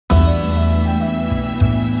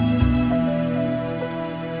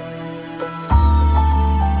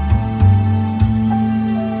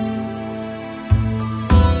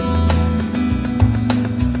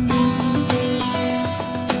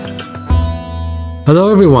Hello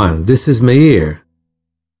everyone, this is Meir.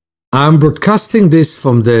 I'm broadcasting this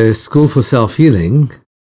from the School for Self-Healing,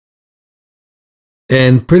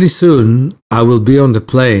 and pretty soon I will be on the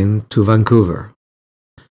plane to Vancouver.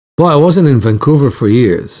 Boy, I wasn't in Vancouver for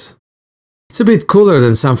years. It's a bit cooler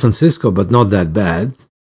than San Francisco, but not that bad.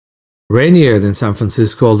 Rainier than San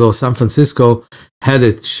Francisco, although San Francisco had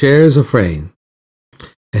its shares of rain.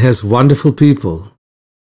 It has wonderful people.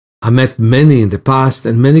 I met many in the past,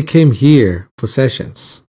 and many came here for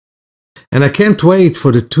sessions. And I can't wait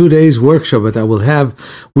for the 2 days workshop that I will have,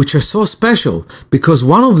 which are so special because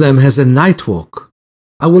one of them has a night walk.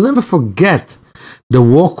 I will never forget the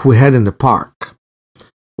walk we had in the park.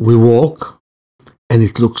 We walk, and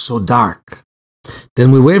it looks so dark.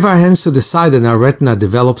 Then we wave our hands to the side and our retina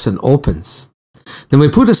develops and opens. Then we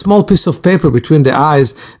put a small piece of paper between the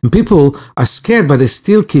eyes, and people are scared, but they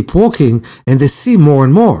still keep walking, and they see more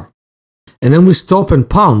and more. And then we stop and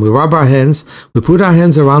palm. We rub our hands. We put our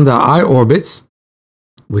hands around our eye orbits.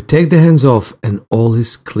 We take the hands off, and all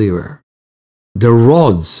is clearer. The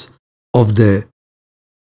rods of the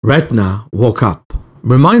retina walk up.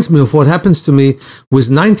 Reminds me of what happens to me with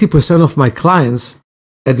 90% of my clients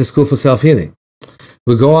at the School for Self-Healing.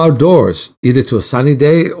 We go outdoors, either to a sunny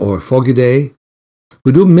day or a foggy day.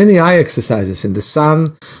 We do many eye exercises in the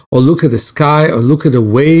sun, or look at the sky, or look at the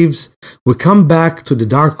waves. We come back to the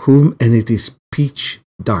dark room and it is pitch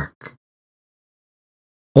dark.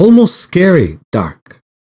 Almost scary dark.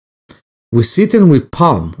 We sit and we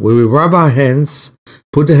palm, where we rub our hands,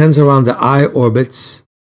 put the hands around the eye orbits,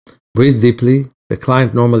 breathe deeply. The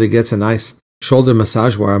client normally gets a nice shoulder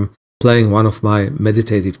massage where I'm playing one of my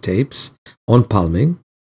meditative tapes on palming,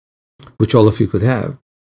 which all of you could have.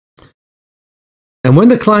 And when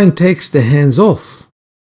the client takes the hands off,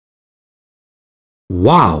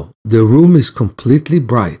 wow, the room is completely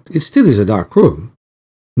bright. It still is a dark room.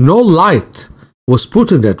 No light was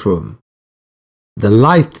put in that room. The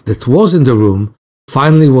light that was in the room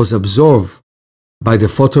finally was absorbed by the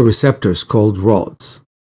photoreceptors called rods.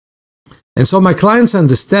 And so my clients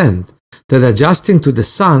understand that adjusting to the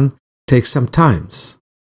sun takes some time.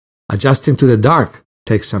 Adjusting to the dark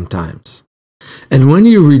takes some time. And when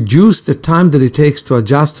you reduce the time that it takes to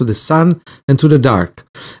adjust to the sun and to the dark,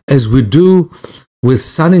 as we do with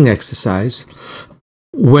sunning exercise,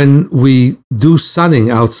 when we do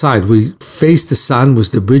sunning outside, we face the sun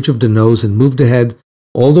with the bridge of the nose and move the head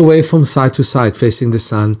all the way from side to side facing the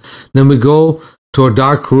sun. Then we go to a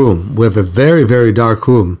dark room. We have a very, very dark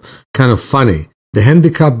room, kind of funny. The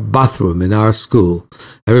handicap bathroom in our school.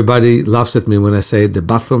 Everybody laughs at me when I say the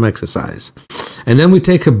bathroom exercise. And then we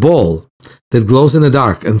take a ball that glows in the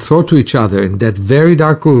dark and throw to each other in that very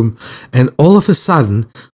dark room. And all of a sudden,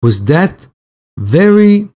 with that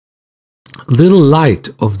very little light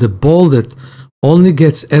of the ball that only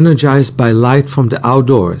gets energized by light from the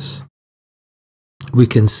outdoors, we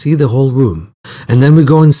can see the whole room. And then we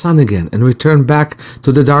go in sun again and return back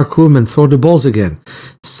to the dark room and throw the balls again.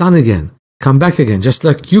 Sun again. Come back again, just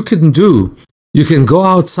like you can do. You can go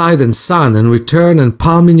outside and sun and return and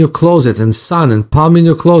palm in your closet and sun and palm in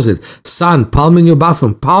your closet, sun, palm in your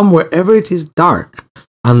bathroom, palm wherever it is dark,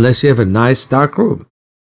 unless you have a nice dark room.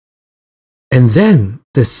 And then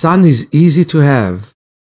the sun is easy to have.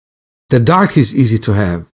 The dark is easy to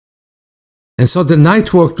have. And so the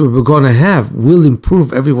night work that we're going to have will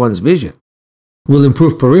improve everyone's vision, will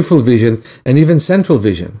improve peripheral vision and even central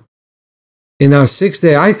vision. In our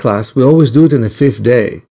 6-day eye class, we always do it in the 5th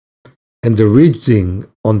day. And the reading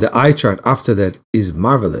on the eye chart after that is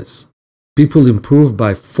marvelous. People improve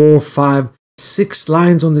by 4, 5, 6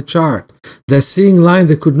 lines on the chart. They're seeing lines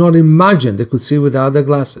they could not imagine they could see without their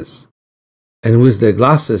glasses. And with their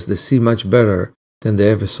glasses, they see much better than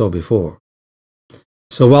they ever saw before.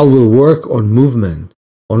 So while we'll work on movement,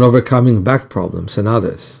 on overcoming back problems and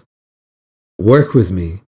others, work with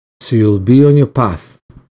me so you'll be on your path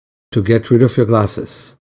to get rid of your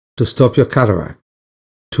glasses, to stop your cataract,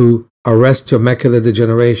 to arrest your macular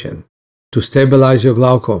degeneration, to stabilize your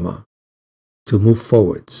glaucoma, to move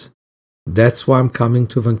forwards. That's why I'm coming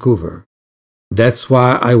to Vancouver. That's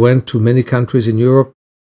why I went to many countries in Europe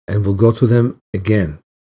and will go to them again.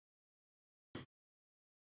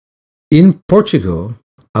 In Portugal,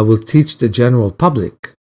 I will teach the general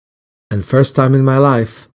public, and first time in my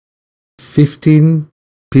life, 15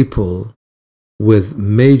 people with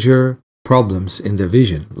major problems in their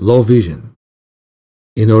vision, low vision,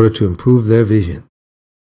 in order to improve their vision.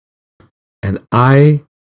 And I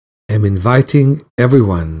am inviting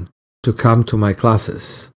everyone to come to my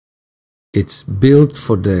classes. It's built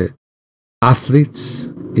for the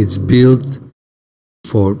athletes. It's built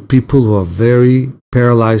for people who are very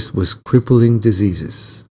paralyzed with crippling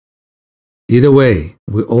diseases. Either way,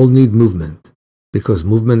 we all need movement, because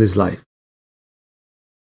movement is life.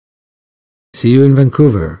 See you in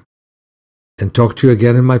Vancouver, and talk to you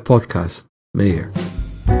again in my podcast, Meir.